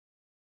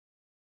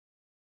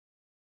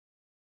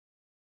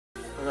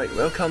Alright,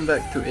 welcome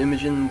back to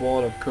Imjin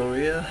War of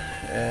Korea,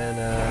 and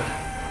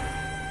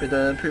with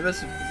the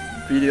previous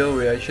video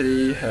we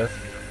actually have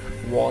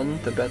won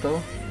the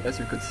battle. As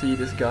you could see,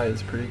 this guy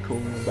is pretty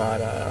cool,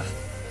 but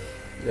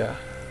yeah.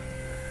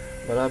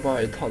 But what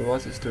I thought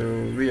was is to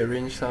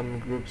rearrange some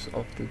groups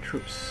of the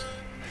troops.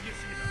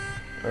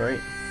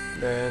 Alright,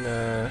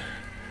 then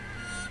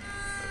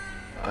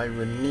I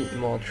will need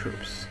more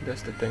troops,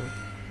 that's the thing.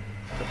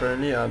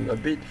 Apparently I'm a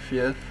bit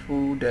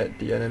fearful that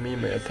the enemy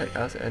may attack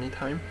us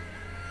anytime,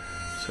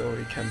 so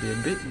it can be a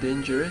bit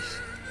dangerous.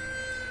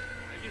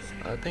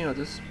 I think I'll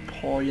just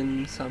pour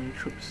in some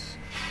troops.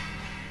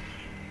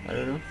 I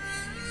don't know.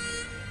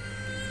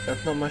 I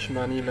have not much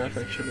money left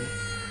actually.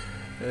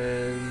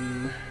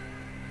 And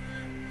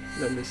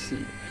let me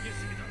see.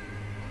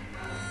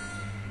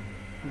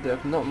 They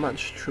have not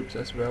much troops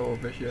as well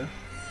over here.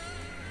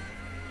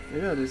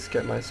 Maybe I'll just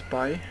get my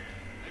spy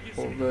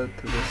over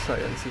to this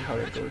side and see how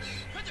it goes.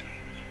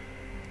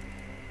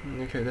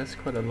 Okay, that's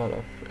quite a lot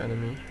of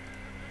enemy.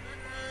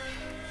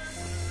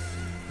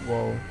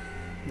 Whoa,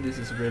 this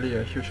is really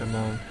a huge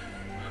amount.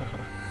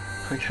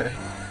 Okay,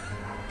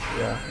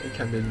 yeah, it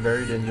can be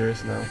very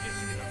dangerous now.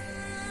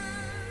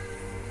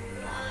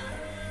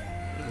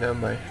 Never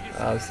mind,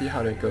 I'll see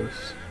how it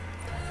goes.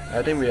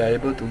 I think we are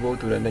able to go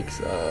to the next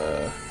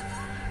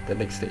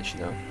stage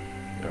now.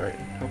 Alright,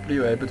 hopefully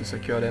we're able to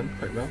secure them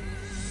quite well.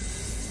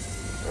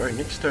 Alright,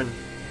 next turn.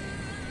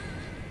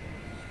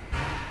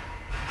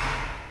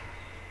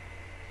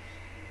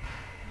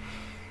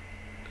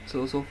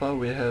 So far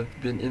we have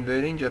been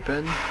invading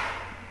Japan,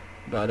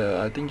 but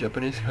I think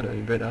Japanese gonna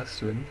invade us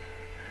soon.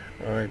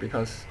 Alright,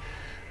 because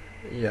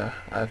yeah,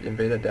 I've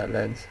invaded their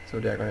lands, so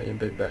they're gonna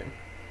invade back.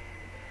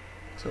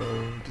 So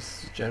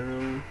this is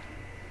general.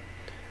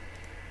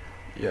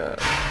 Yeah,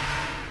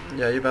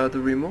 if I were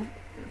to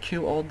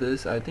kill all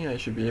this, I think I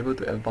should be able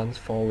to advance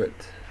forward.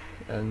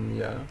 And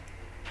yeah,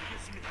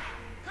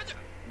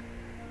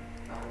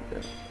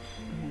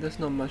 there's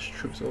not much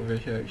troops over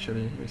here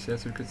actually.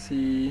 As you could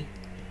see,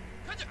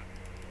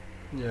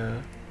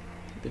 yeah,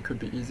 they could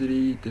be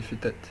easily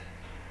defeated.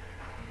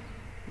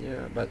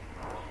 Yeah, but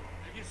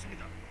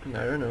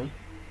I don't know.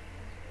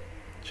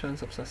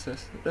 Chance of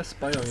success. Let's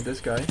spy on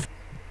this guy.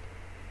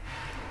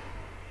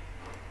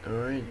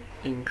 Alright,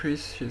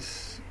 increase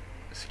his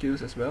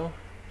skills as well.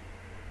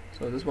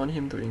 So I just want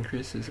him to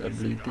increase his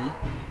ability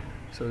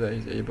so that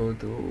he's able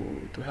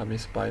to help me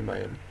spy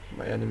my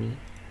enemy.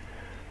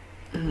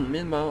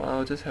 Meanwhile,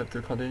 I'll just have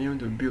to continue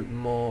to build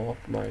more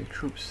of my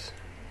troops.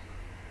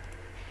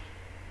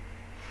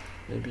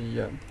 Maybe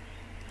yeah.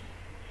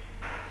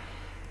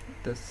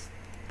 That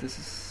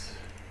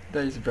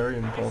is very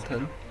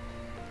important.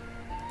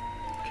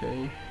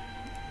 Okay.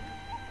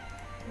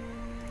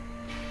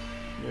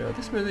 Yeah,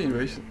 this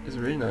music is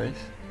really nice.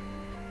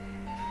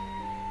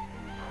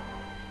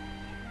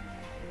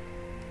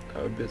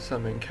 I'll build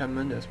some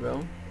encampment as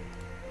well,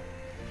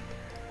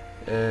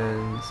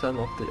 and some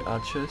of the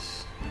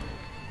archers.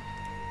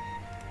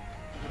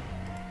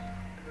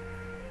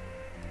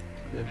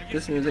 If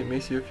this music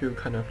makes you feel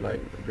kind of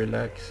like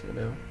relaxed, you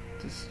know,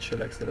 just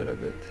chillax a little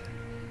bit.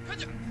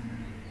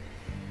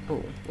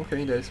 Oh,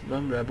 okay, there's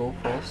one rebel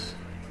force.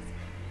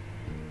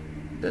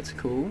 That's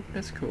cool,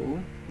 that's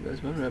cool.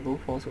 There's one rebel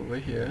force over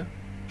here.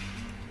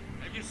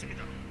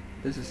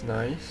 This is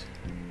nice.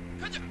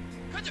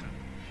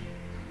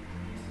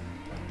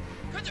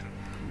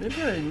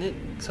 Maybe I need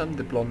some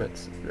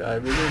diplomats. I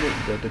really need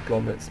the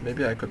diplomats.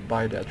 Maybe I could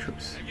buy their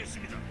troops. Yeah.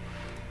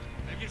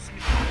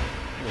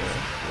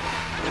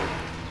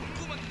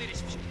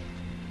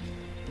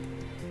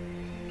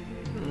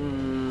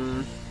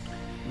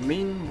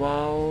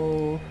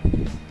 Meanwhile,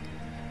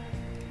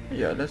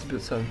 yeah, let's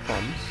build some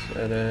farms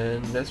and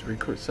then let's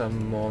recruit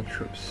some more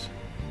troops.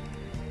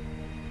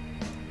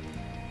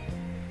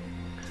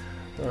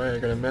 Alright,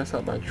 I'm gonna mess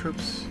up my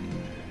troops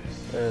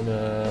and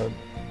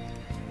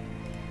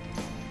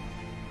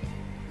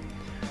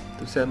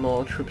to send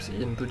more troops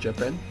into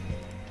Japan.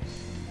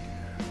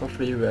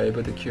 Hopefully we're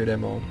able to kill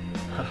them all.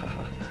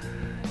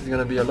 It's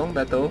gonna be a long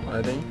battle,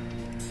 I think,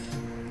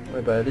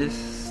 but at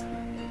least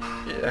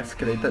it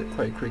escalated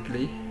quite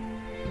quickly.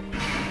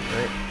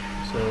 Right,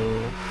 so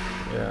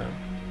yeah.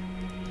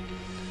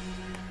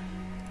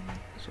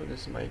 So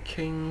this is my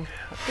king.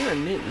 I think I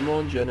need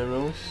more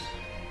generals.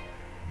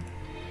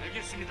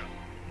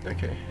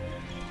 Okay.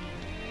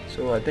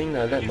 So I think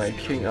I let my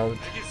king out.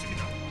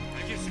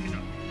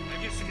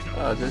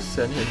 I'll just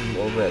send him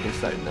over at this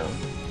side now.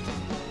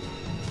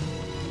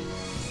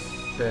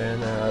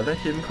 Then I'll let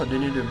him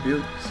continue to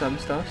build some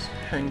stuff,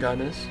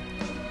 handgunners.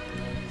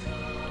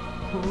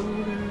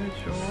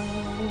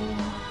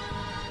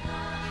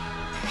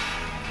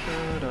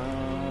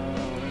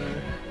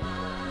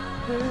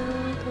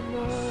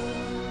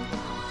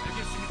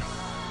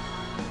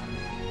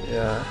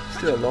 Yeah,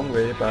 still a long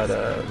way, but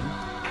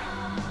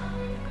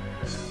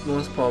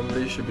most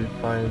probably should be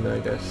fine, I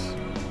guess.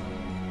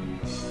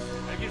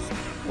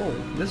 Oh,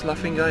 this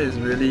laughing guy is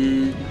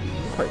really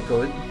quite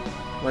good.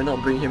 Why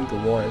not bring him to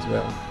war as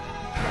well?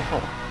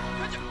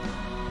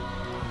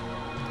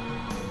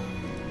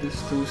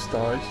 These 2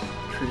 stars,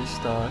 3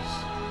 stars,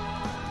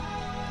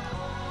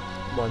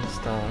 1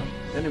 star.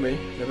 Anyway,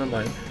 never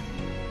mind.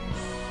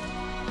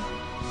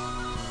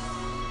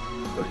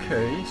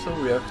 Okay, so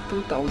we have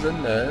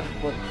 2,000 left.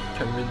 What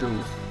can we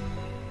do?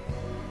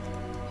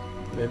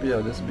 Maybe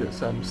I'll just build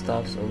some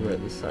stuffs over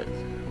at the side.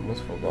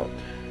 Almost forgot.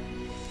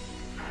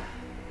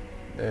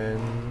 Then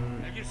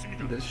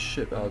this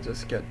ship, I'll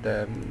just get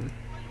them.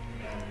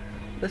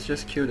 Let's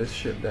just kill this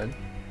ship then.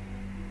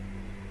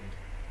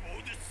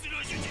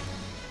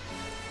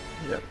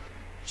 Yep.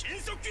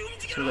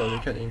 So that we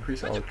can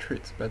increase our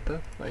traits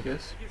better, I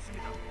guess.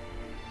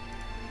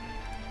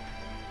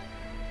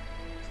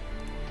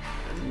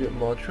 And build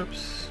more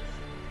troops.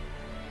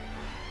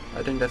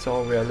 I think that's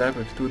all. We are left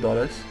with $2.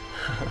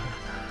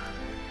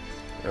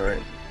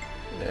 Alright.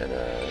 And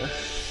I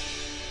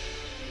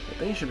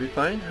think it should be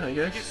fine, I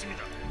guess.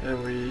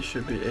 And we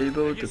should be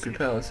able to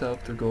prepare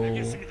ourselves to go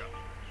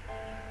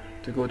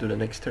to the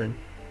next turn.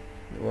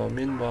 Well,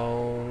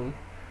 meanwhile,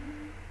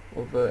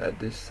 over at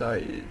this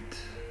side,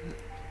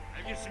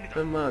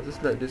 I'll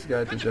just let this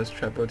guy to just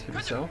travel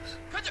himself,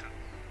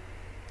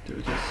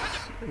 to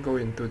just go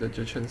into the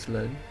Jachen's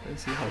land and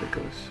see how it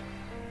goes.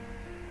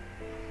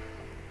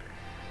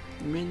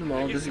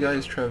 Meanwhile, this guy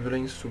is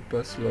traveling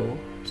super slow,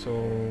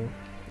 so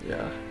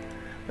yeah,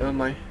 never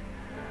mind.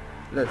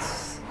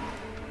 Let's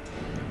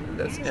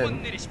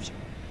end.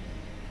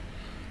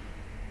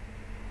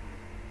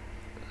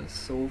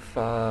 So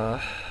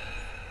far,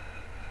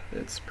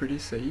 it's pretty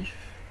safe.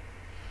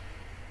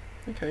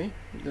 Okay,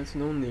 there's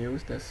no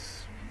news.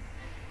 That's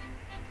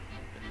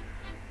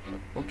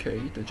okay.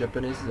 The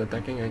Japanese is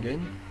attacking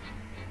again,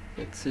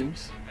 it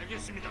seems.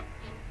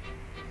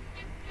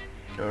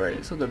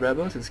 Alright, so the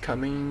rebels is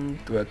coming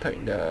to attack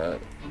the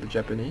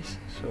Japanese,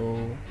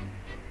 so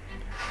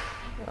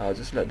I'll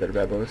just let the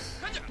rebels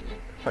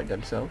fight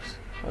themselves.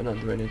 I'll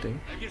not do anything.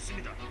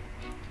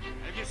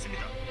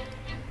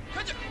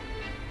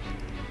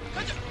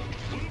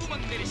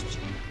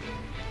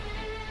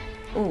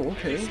 Oh,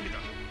 okay.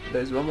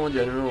 There's one more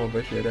general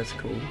over here, that's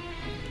cool.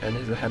 And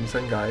he's a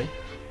handsome guy.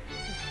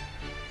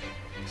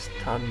 It's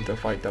time to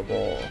fight the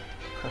war.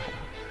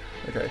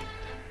 Okay.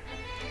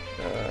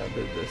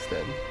 Build this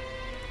then.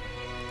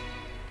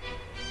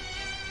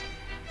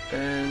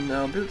 And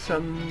I'll build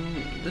some...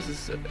 This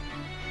is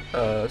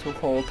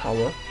so-called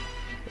tower,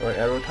 or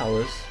arrow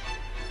towers,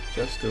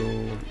 just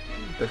to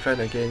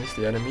defend against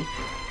the enemy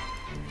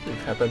if it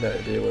happened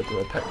that they were to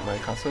attack my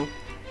castle.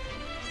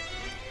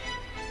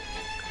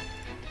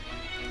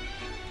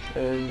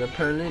 And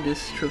apparently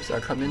these troops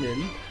are coming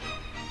in.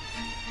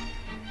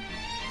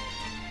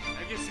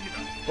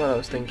 What I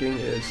was thinking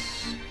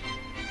is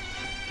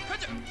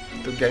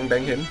to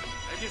gangbang him,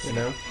 you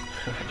know.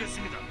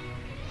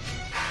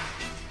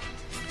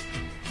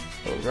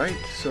 Alright,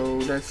 so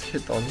let's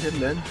hit on him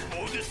then.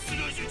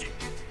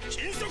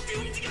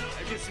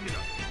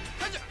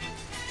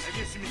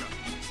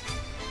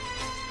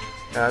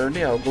 I don't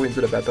think I'll go into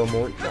the battle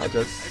mode, I'll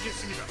just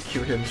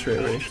kill him straight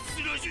away.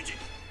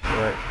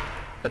 Alright,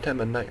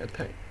 attempt a night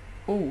attack.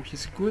 Oh,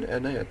 he's good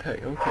at night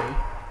attack, okay.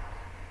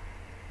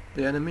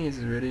 The enemy is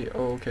really...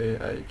 oh, okay,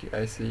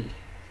 I see.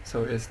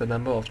 So it's the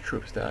number of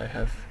troops that I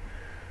have.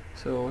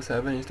 So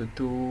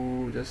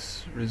 7:2,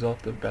 just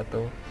resolve the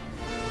battle.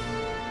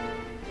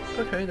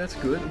 Okay, that's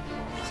good.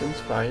 Seems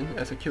fine.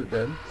 Execute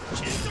then.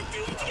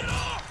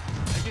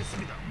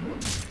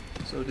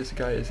 So this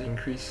guy is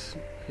increased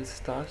his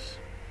stars.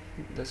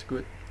 That's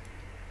good.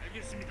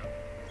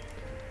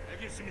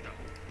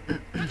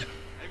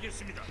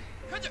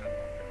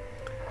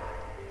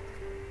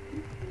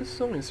 This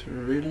song is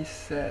really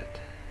sad,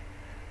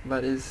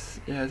 but it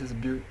has its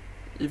beauty.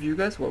 If you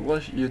guys would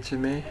watch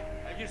Imjin,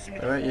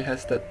 alright, it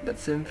has that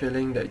same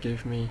feeling that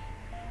gave me.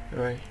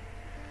 Alright,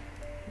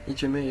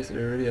 Imjin is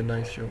really a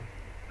nice show.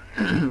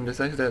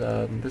 Besides that,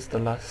 this is the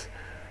last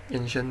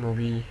ancient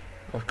movie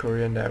of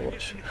Korean that I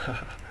watched.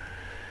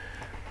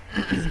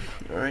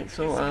 Alright,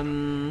 so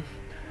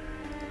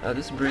I'll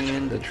just bring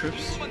in the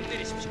troops.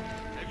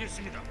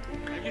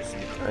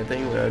 I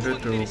think we're able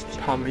to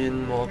pump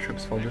in more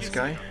troops for this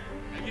guy.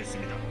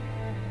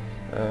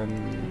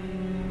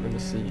 Let me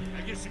see.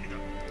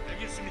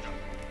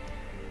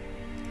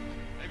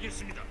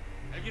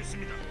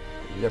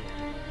 Yep.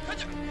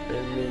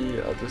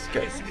 Maybe I'll just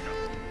get... I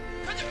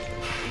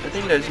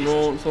think there's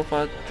no... so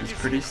far it's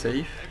pretty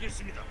safe.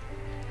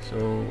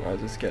 So I'll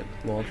just get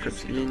more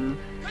troops in.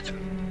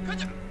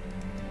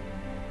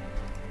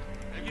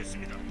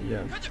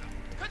 Yeah.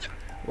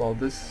 Well,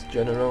 this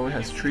general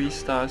has 3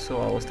 stars,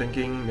 so I was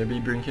thinking maybe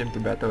bring him to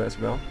battle as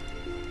well.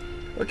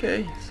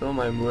 Okay, so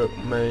my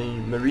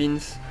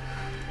marines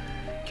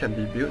can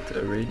be built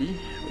already,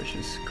 which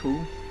is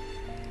cool.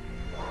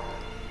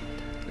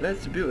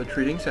 Let's build a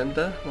trading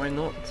center, why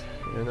not?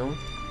 You know,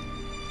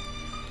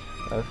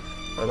 I have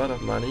a lot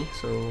of money,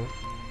 so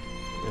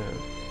yeah.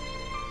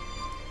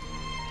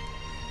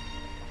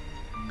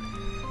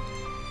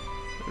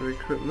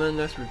 Recruitment,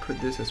 let's recruit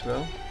this as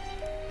well.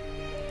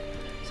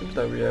 Seems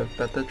like we have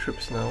better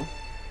troops now.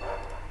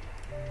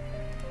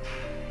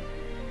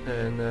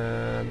 and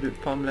build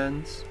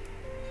farmlands.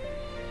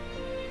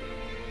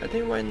 I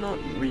think why not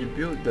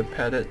rebuild the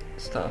padded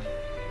stuff?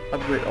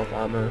 Upgrade of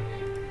armor.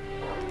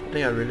 I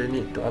think I really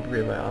need to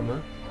upgrade my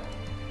armor.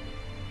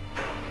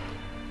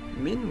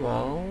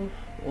 Meanwhile,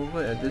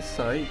 over at this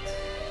site,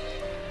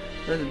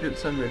 let's build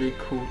some really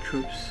cool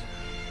troops.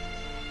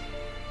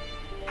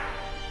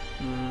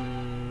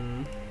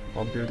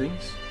 Or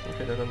buildings.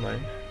 Okay, never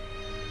mind.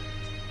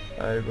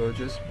 I will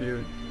just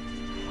build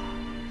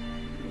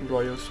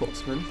Royal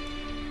Swordsman.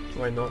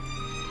 Why not?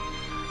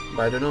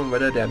 But I don't know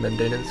whether their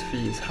maintenance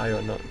fee is high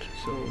or not.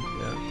 So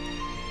yeah.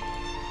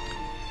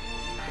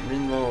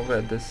 Meanwhile, over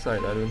at this side,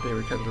 I don't think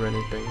we can do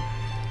anything.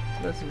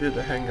 Let's build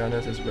the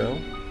handgunners as well.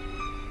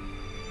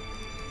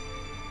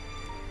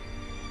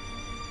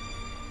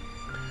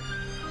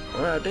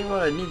 Alright, I think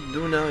what I need to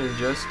do now is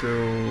just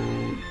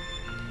to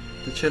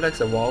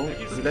chillax a while,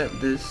 let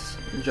this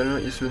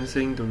General Isun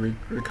Singh to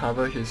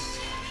recover his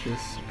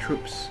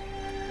troops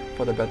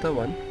for the better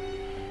one.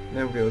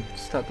 Then we'll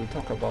start to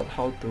talk about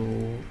how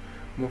to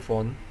move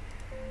on.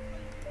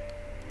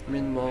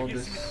 Meanwhile,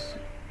 this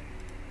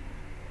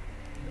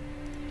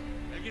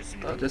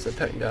I'll just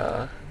attack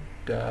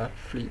their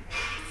fleet.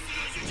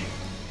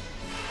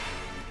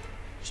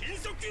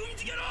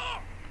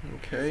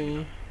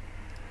 Okay,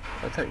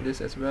 attack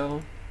this as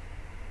well.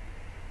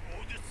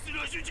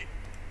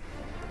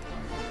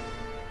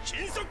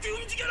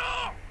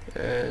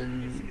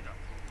 And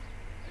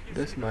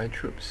that's my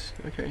troops.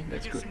 Okay,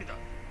 that's good.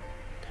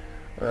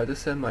 Alright,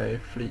 just send my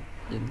fleet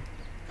in.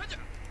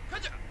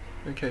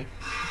 Okay,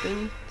 I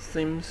think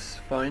seems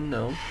fine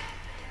now.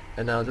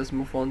 And I'll just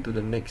move on to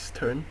the next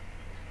turn.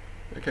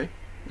 Okay,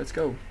 let's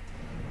go.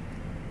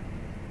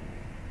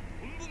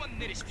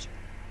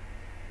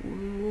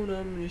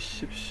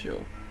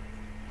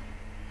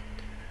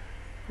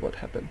 What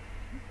happened?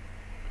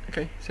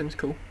 Okay, seems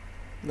cool.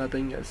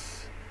 Nothing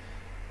as...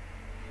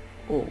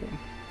 Oh,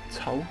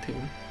 Cao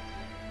Ting.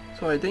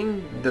 So I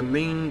think the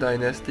Ming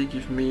Dynasty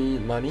give me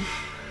money,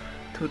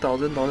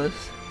 $2,000.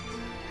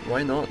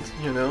 Why not,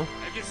 you know?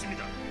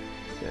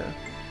 Yeah.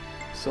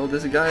 So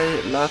this guy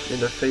laughed in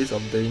the face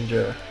of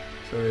danger,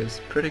 so it's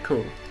pretty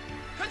cool.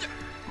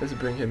 Let's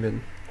bring him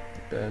in.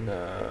 Then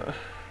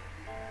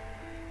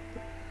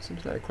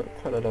seems like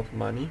quite a lot of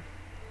money.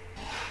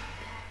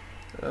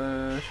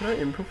 Should I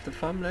improve the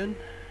farmland?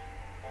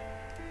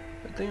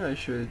 I think I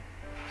should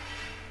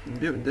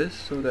build this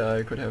so that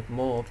I could have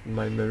more of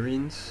my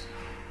marines.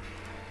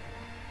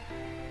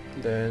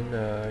 Then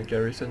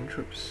garrison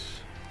troops.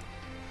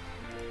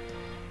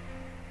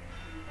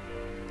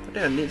 I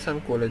think I need some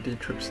quality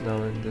troops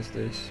now in these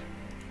days.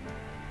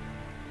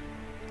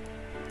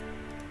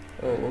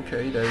 Oh,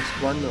 okay, there is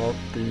one of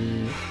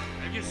the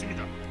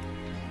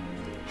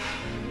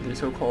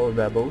so-called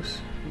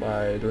rebels, but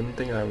I don't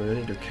think I will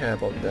need to care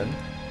about them.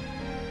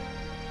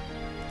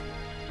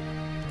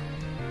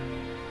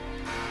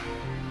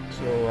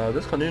 So I'll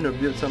just continue to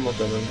build some of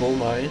the gold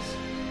mines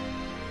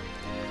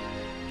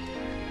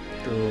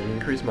to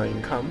increase my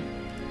income.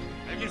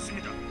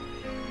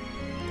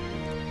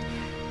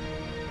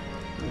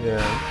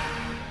 Yeah.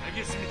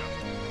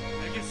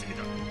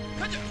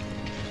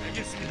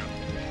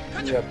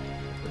 Yep.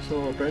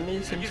 So apparently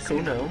it seems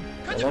cool now.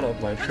 A lot of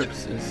my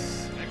troops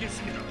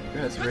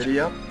has ready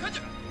up,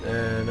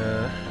 and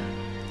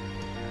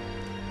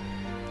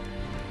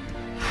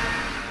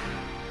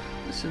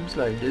it seems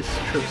like this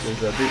troops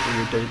is a bit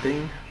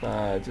irritating, but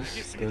I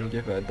just don't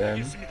give a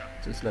damn.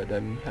 Just let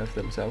them have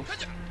themselves.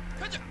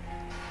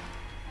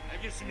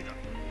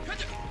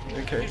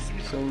 Okay,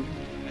 so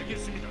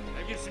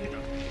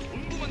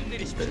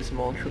there's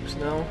more troops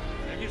now.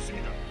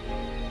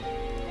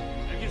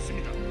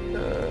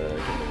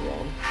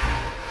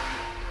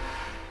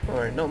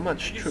 Alright, not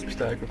much troops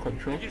that I could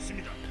control.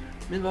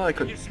 Meanwhile,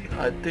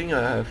 I think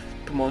I have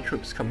 2 more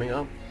troops coming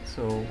up,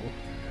 so...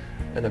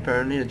 And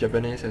apparently the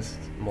Japanese has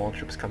more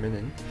troops coming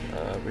in,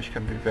 which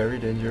can be very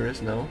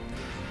dangerous now.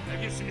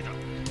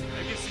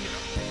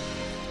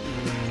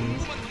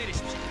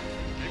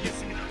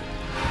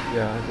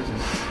 Yeah,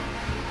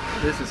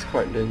 this is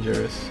quite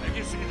dangerous.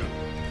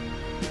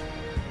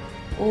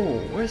 Oh,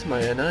 where's my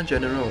another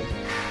general?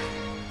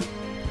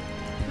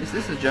 Is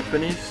this a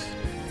Japanese?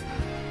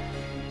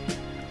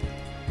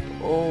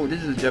 Oh,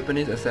 this is a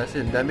Japanese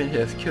assassin. That means he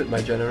has killed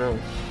my general.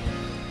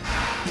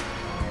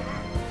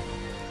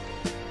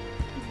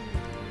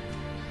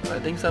 I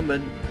think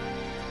someone...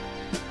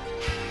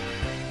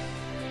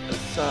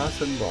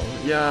 Assassin Wong.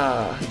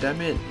 Yeah,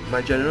 damn it.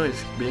 My general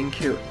is being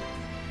killed.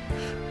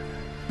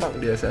 Fuck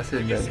the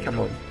assassin, man. Come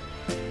on.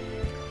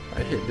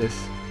 I hate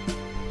this.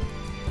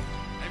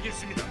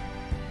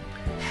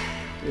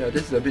 Yeah,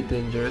 this is a bit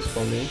dangerous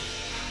for me.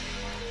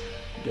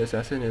 The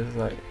assassin is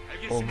like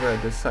over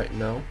at this side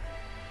now.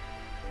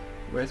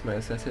 Where's my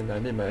assassin? I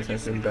need my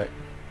assassin back.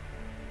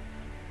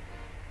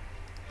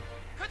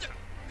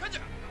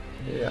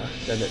 Yeah,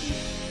 damn it.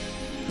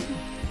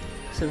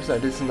 Seems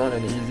like this is not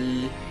an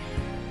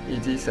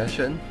easy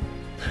session.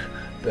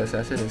 The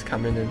assassin is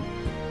coming in.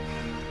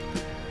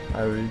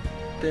 I will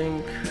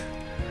think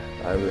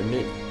I will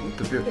need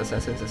to build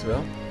assassins as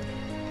well.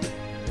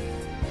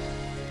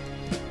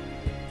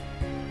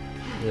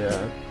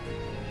 Yeah.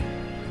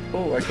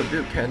 Oh, I could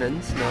build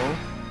cannons now.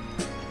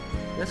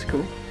 That's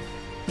cool.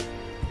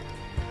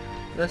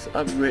 Let's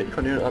continue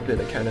to update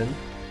the cannon.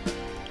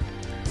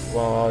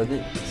 Wow, I'll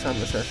need some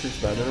assassins,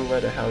 but I don't know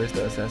where the hell is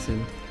the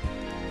assassin.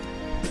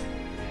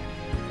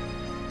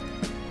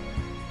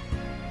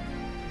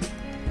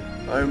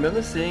 I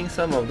remember seeing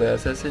some of the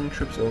assassin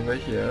troops over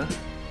here.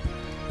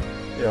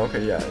 Yeah,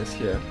 okay, yeah, it's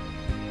here.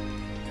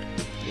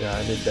 Yeah,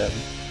 I need them.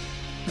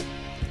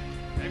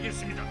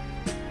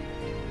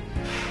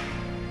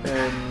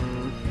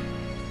 And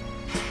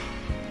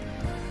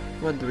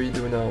what do we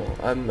do now?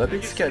 I'm a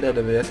bit scared that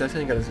the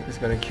assassin is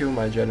gonna kill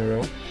my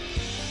general.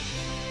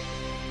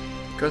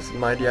 Because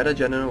the other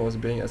general was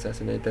being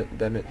assassinated,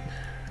 damn it.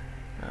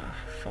 Ah,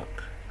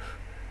 fuck.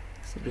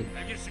 It's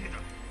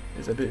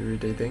a bit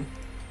irritating.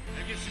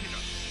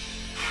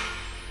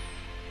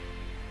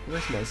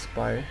 Where's my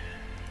spy?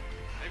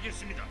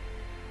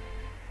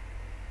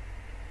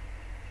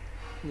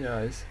 Yeah,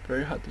 it's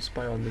very hard to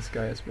spy on this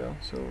guy as well,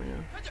 so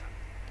yeah.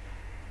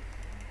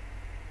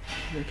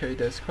 Okay,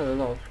 there's quite a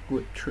lot of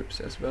good troops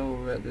as well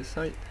over at this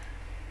side.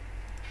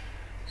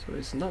 So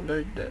it's not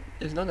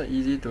that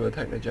easy to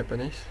attack the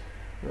Japanese.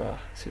 Wow,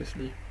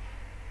 seriously.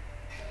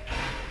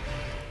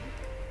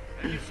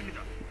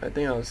 I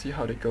think I'll see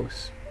how it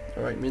goes.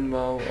 Alright,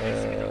 meanwhile,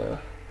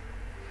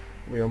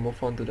 we'll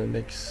move on to the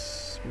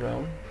next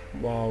round.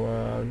 Wow,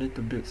 I'll need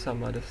to build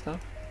some other stuff.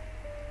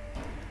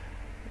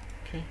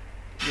 Okay,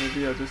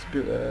 maybe I'll just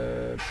build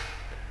a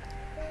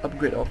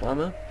upgrade of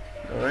armor.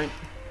 Alright.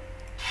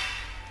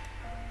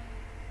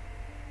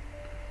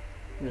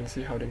 We'll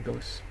see how that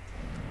goes.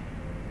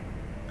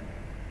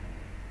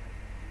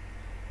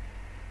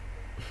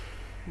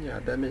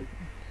 Yeah, damn it.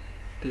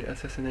 They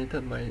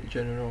assassinated my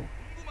general.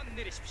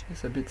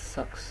 This a bit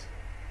sucks.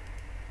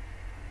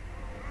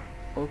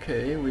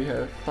 Okay, we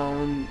have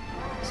found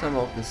some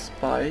of the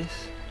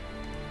spies.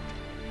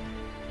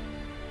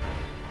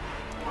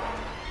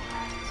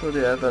 So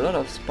they have a lot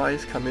of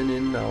spies coming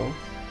in now.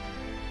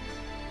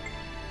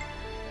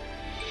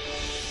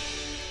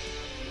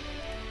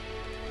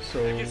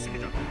 So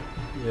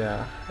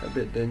yeah, a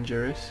bit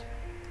dangerous.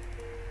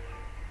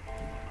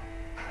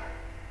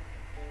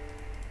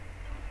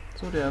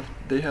 So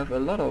they have a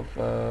lot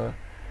of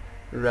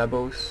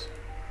rebels.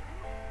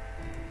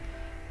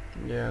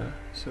 Yeah,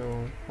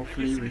 so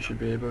hopefully we should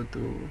be able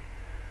to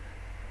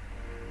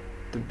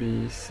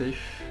be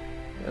safe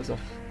as of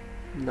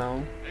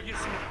now.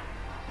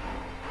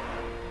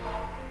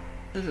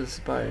 This is a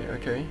spy,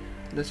 okay.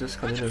 Let's just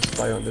continue to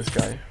spy on this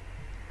guy.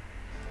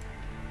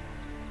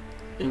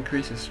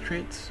 Increase his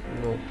traits?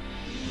 No.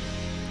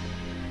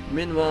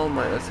 Meanwhile,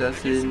 my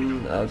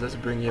assassin, I'll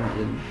just bring him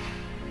in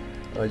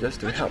just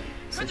to help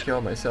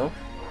secure myself.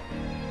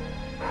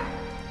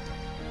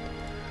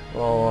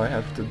 Well, I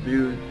have to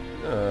build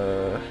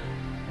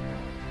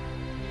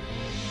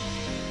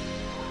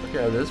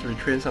okay, I'll just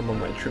retrain some of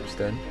my troops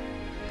then.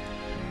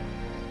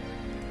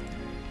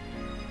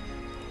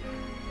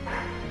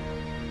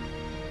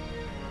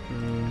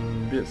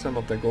 Build some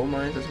of the gold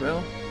mines as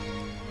well.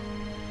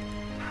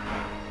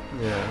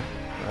 Yeah,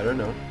 I don't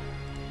know.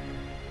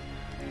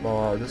 Well,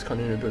 I'll just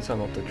continue to build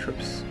some of the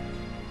troops.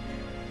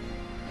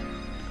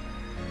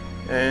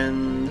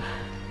 And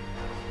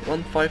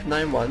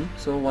 1591,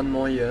 so one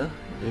more year.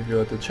 If you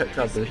were to check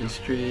out the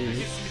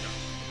history,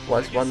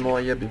 was one more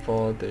year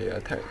before they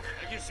attack.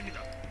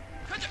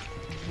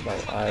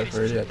 Well, I've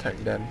already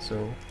attacked them,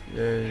 so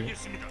yay.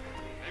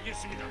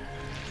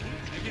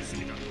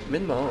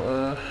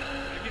 Meanwhile,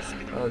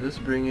 I'll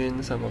just bring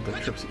in some of the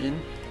troops in.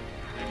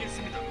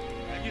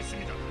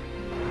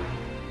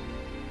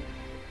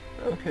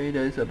 Okay,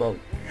 there is about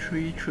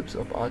 3 troops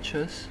of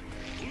archers.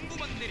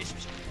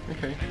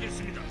 Okay.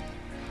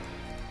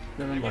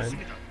 Never mind.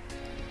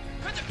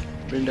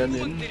 Bring them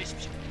in,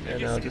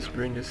 and I'll just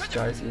bring these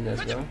guys in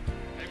as well.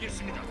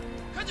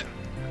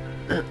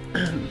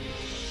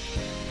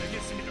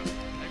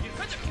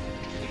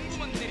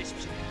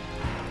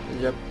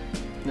 Yep.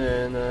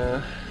 And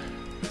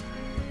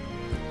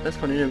let's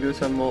continue to build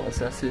some more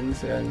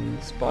assassins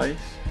and spies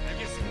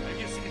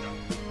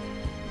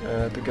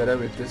together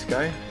with this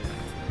guy,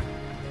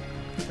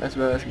 as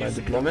well as my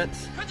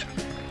diplomats.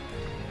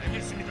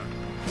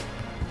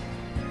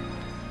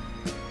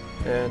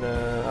 And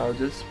I'll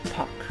just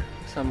park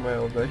somewhere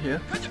over here.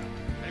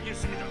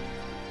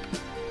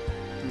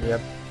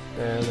 Yep.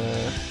 And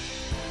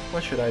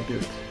what should I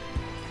build?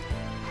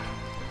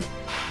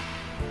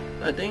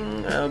 I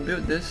think I'll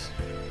build this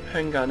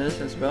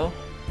handgunners as well.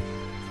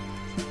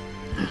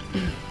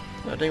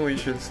 I think we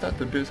should start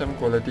to build some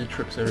quality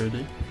troops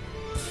already.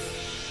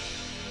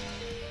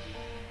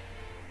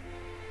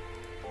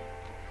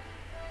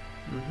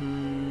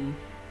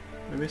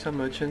 Maybe some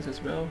merchants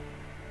as well.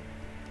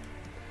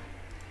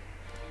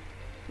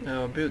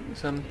 I'll build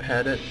some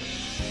padded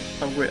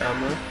upgrade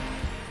armor.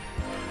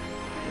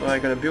 Well,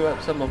 I'm gonna build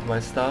up some of my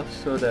stuff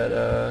so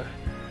that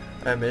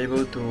I'm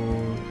able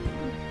to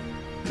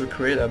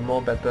create a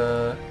more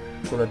better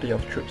quality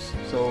of troops.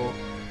 So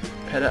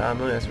padded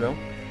armor as well.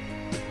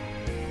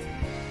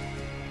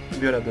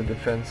 Build up the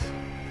defense.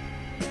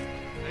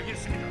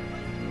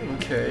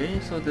 Okay,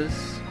 so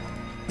this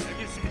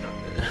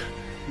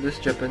this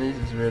Japanese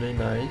is really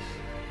nice.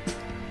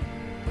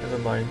 Never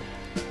mind.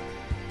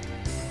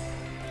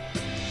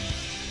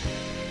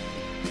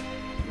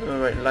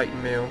 Alright, light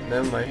mail.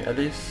 Never mind. At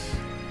least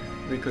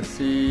we could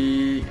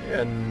see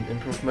an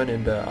improvement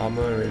in the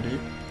armor already.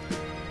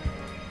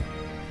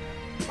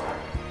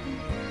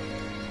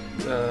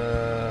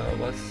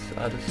 What's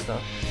other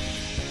stuff?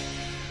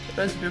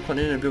 Let's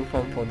continue to build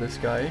farm for this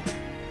guy.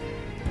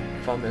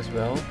 Farm as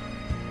well.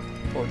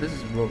 Oh, this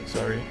is road,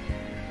 sorry.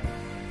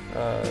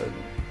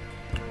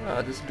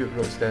 Just build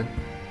roads then.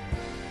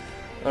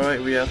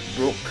 Alright, we have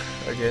broke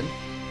again.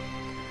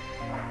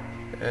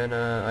 And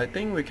I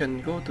think we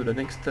can go to the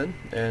next turn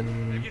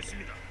and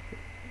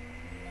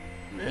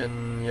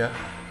yeah,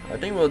 I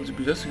think we'll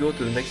just go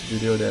to the next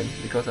video then,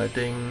 because I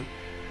think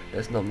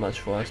there's not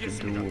much for us to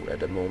do at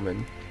the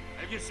moment.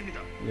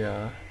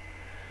 Yeah,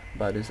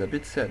 but it's a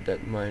bit sad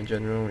that my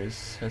general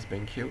has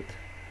been killed.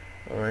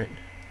 Alright,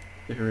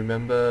 if you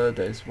remember,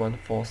 there is one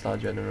 4-star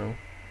general.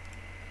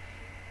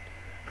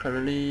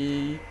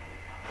 Currently,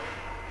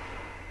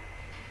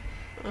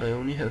 I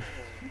only have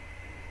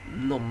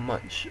not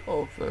much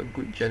of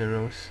good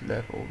generals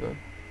left over.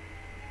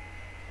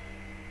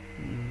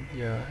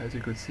 Yeah, as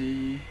you could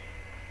see,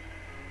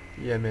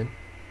 yeah man.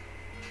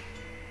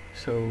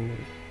 So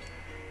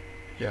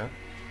yeah,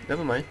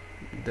 never mind.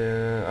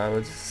 I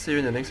will see you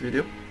in the next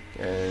video,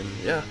 and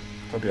yeah,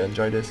 hope you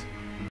enjoy this.